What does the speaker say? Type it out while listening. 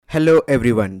Hello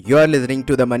everyone, you are listening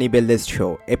to the Money Builders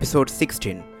Show, episode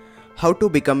 16. How to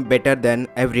become better than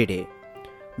every day.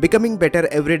 Becoming better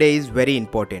every day is very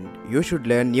important. You should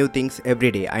learn new things every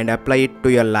day and apply it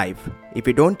to your life. If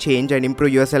you don't change and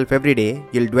improve yourself every day,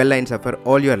 you'll dwell and suffer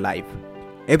all your life.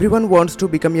 Everyone wants to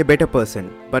become a better person,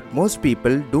 but most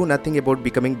people do nothing about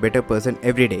becoming better person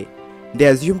every day. They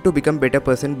assume to become better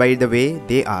person by the way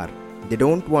they are. They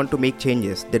don't want to make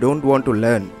changes, they don't want to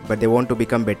learn, but they want to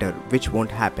become better, which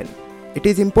won't happen. It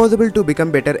is impossible to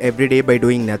become better every day by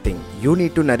doing nothing. You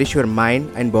need to nourish your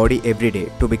mind and body every day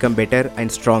to become better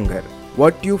and stronger.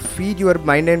 What you feed your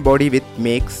mind and body with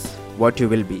makes what you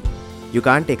will be. You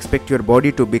can't expect your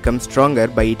body to become stronger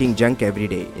by eating junk every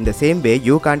day. In the same way,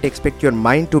 you can't expect your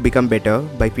mind to become better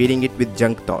by feeding it with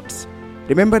junk thoughts.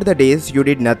 Remember the days you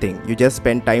did nothing, you just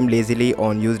spent time lazily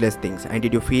on useless things, and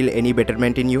did you feel any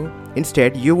betterment in you?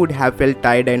 Instead, you would have felt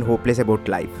tired and hopeless about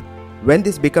life. When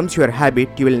this becomes your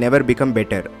habit, you will never become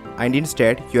better, and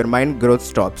instead, your mind growth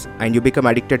stops and you become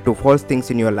addicted to false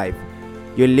things in your life.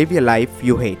 You will live a life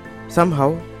you hate.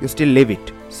 Somehow, you still live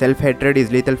it. Self-hatred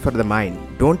is lethal for the mind.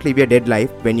 Don't live a dead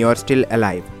life when you are still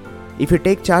alive. If you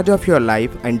take charge of your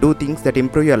life and do things that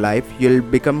improve your life, you will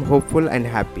become hopeful and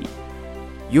happy.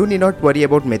 You need not worry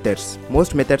about methods.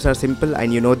 Most methods are simple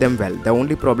and you know them well. The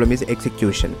only problem is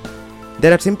execution.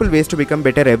 There are simple ways to become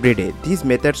better every day. These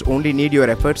methods only need your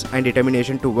efforts and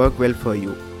determination to work well for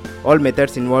you. All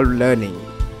methods involve learning.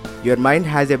 Your mind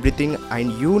has everything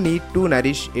and you need to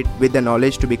nourish it with the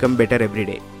knowledge to become better every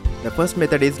day. The first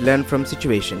method is learn from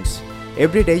situations.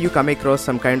 Every day you come across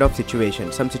some kind of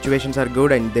situation. Some situations are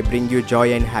good and they bring you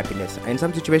joy and happiness, and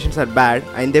some situations are bad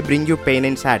and they bring you pain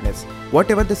and sadness.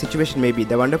 Whatever the situation may be,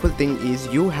 the wonderful thing is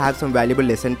you have some valuable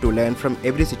lesson to learn from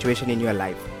every situation in your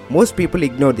life. Most people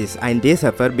ignore this and they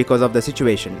suffer because of the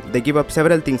situation. They give up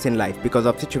several things in life because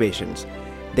of situations.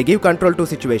 They give control to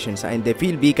situations and they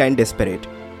feel weak and desperate.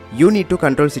 You need to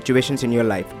control situations in your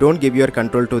life. Don't give your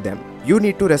control to them. You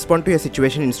need to respond to a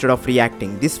situation instead of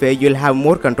reacting. This way you'll have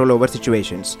more control over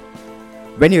situations.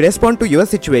 When you respond to your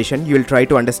situation, you will try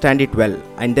to understand it well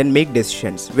and then make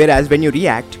decisions. Whereas when you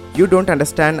react, you don't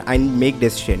understand and make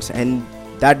decisions, and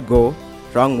that go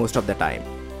wrong most of the time.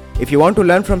 If you want to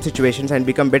learn from situations and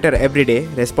become better every day,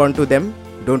 respond to them,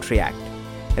 don't react.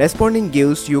 Responding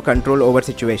gives you control over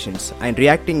situations and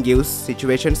reacting gives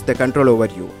situations the control over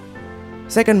you.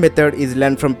 Second method is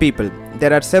learn from people.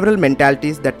 There are several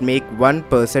mentalities that make one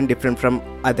person different from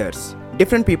others.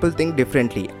 Different people think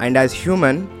differently, and as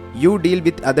human, you deal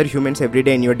with other humans every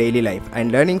day in your daily life,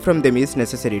 and learning from them is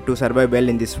necessary to survive well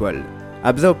in this world.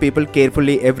 Observe people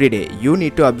carefully every day. You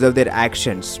need to observe their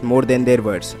actions more than their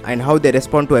words and how they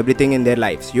respond to everything in their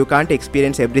lives. You can't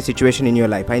experience every situation in your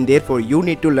life, and therefore you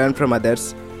need to learn from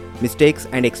others' mistakes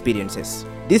and experiences.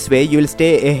 This way you will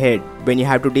stay ahead when you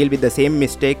have to deal with the same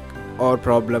mistake or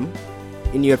problem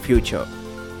in your future,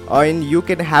 and you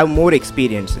can have more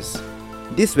experiences.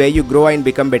 This way you grow and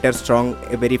become better, strong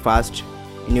very fast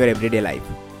in your everyday life.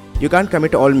 You can't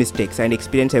commit all mistakes and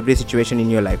experience every situation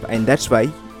in your life, and that's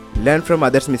why learn from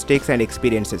others' mistakes and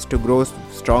experiences to grow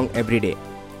strong every day.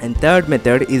 And third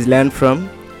method is learn from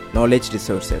knowledge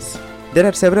resources. There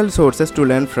are several sources to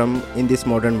learn from in this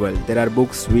modern world. There are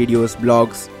books, videos,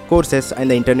 blogs, courses,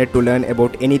 and the internet to learn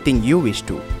about anything you wish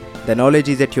to. The knowledge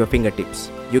is at your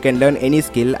fingertips. You can learn any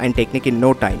skill and technique in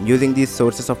no time using these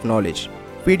sources of knowledge.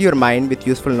 Feed your mind with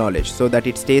useful knowledge so that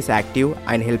it stays active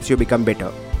and helps you become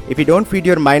better. If you don't feed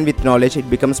your mind with knowledge, it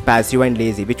becomes passive and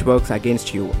lazy, which works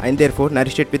against you, and therefore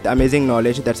nourish it with amazing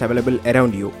knowledge that's available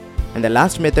around you. And the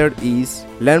last method is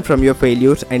learn from your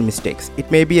failures and mistakes. It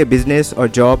may be a business or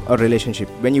job or relationship.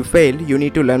 When you fail, you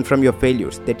need to learn from your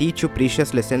failures. They teach you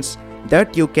precious lessons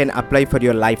that you can apply for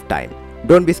your lifetime.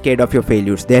 Don't be scared of your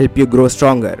failures. They help you grow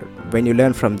stronger when you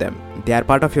learn from them. They are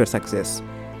part of your success.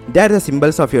 They are the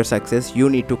symbols of your success you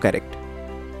need to correct.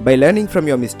 By learning from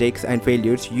your mistakes and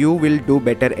failures, you will do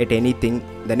better at anything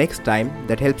the next time.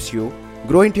 That helps you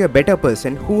grow into a better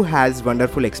person who has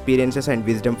wonderful experiences and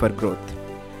wisdom for growth.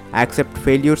 Accept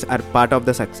failures are part of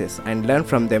the success and learn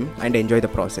from them and enjoy the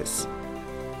process.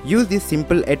 Use these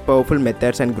simple yet powerful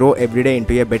methods and grow every day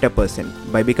into a better person.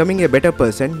 By becoming a better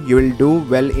person, you will do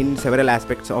well in several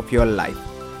aspects of your life.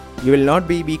 You will not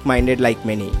be weak-minded like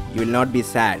many. You will not be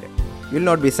sad. You will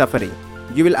not be suffering.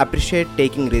 You will appreciate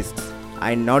taking risks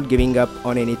and not giving up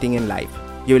on anything in life.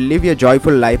 You will live a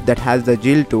joyful life that has the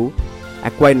zeal to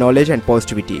acquire knowledge and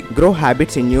positivity. Grow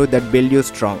habits in you that build you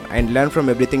strong, and learn from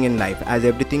everything in life, as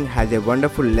everything has a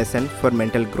wonderful lesson for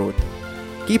mental growth.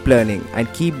 Keep learning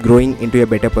and keep growing into a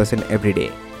better person every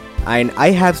day. And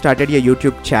I have started a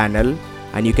YouTube channel,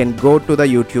 and you can go to the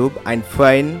YouTube and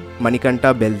find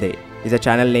Manikanta Belde. is a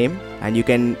channel name, and you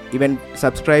can even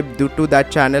subscribe to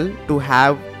that channel to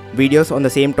have videos on the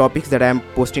same topics that I am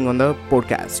posting on the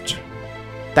podcast.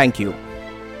 Thank you.